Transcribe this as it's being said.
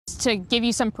just to give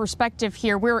you some perspective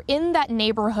here, we're in that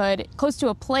neighborhood close to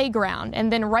a playground,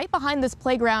 and then right behind this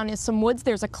playground is some woods.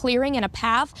 There's a clearing and a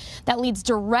path that leads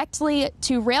directly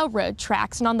to railroad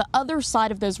tracks, and on the other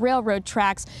side of those railroad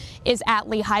tracks is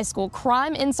Atlee High School.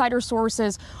 Crime Insider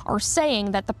sources are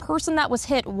saying that the person that was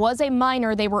hit was a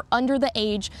minor. They were under the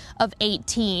age of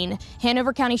 18.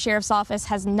 Hanover County Sheriff's Office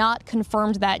has not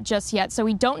confirmed that just yet, so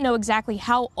we don't know exactly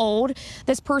how old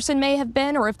this person may have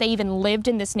been or if they even lived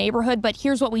in this neighborhood, but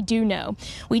here's what we do know.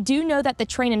 We do know that the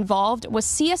train involved was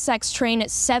CSX train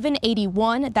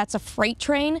 781. That's a freight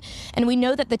train, and we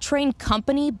know that the train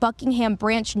company, Buckingham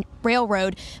Branch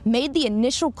Railroad, made the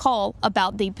initial call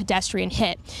about the pedestrian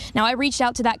hit. Now, I reached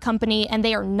out to that company, and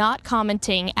they are not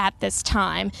commenting at this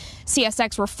time.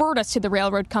 CSX referred us to the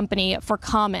railroad company for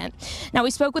comment. Now,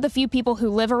 we spoke with a few people who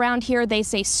live around here. They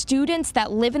say students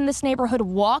that live in this neighborhood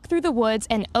walk through the woods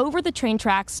and over the train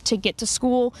tracks to get to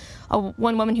school.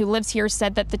 One woman who lives here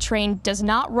said that the train does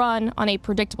not run on a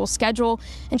predictable schedule,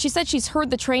 and she said she's heard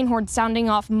the train horn sounding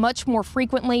off much more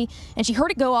frequently, and she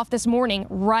heard it go off this morning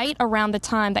right around the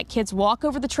time that kids walk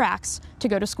over the tracks to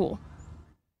go to school.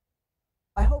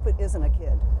 I hope it isn't a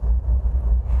kid.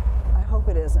 I hope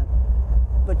it isn't.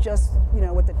 But just, you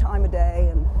know, with the time of day,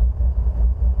 and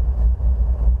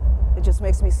it just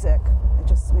makes me sick. It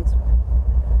just makes me,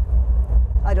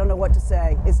 I don't know what to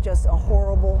say. It's just a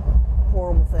horrible,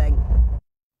 horrible thing.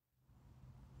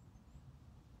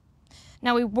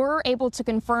 Now, we were able to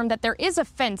confirm that there is a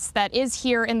fence that is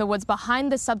here in the woods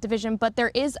behind the subdivision, but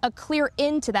there is a clear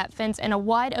end to that fence and a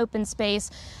wide open space,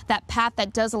 that path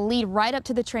that does lead right up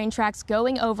to the train tracks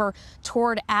going over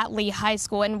toward Atlee High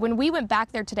School. And when we went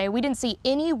back there today, we didn't see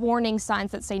any warning signs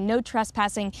that say no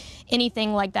trespassing,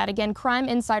 anything like that. Again, Crime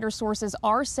Insider sources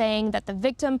are saying that the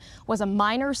victim was a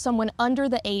minor, someone under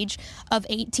the age of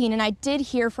 18. And I did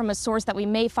hear from a source that we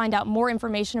may find out more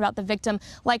information about the victim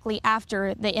likely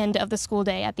after the end of the school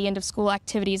day, at the end of school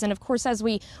activities. And of course, as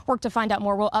we work to find out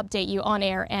more, we'll update you on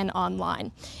air and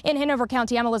online. In Hanover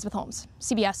County, I'm Elizabeth Holmes,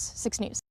 CBS 6 News.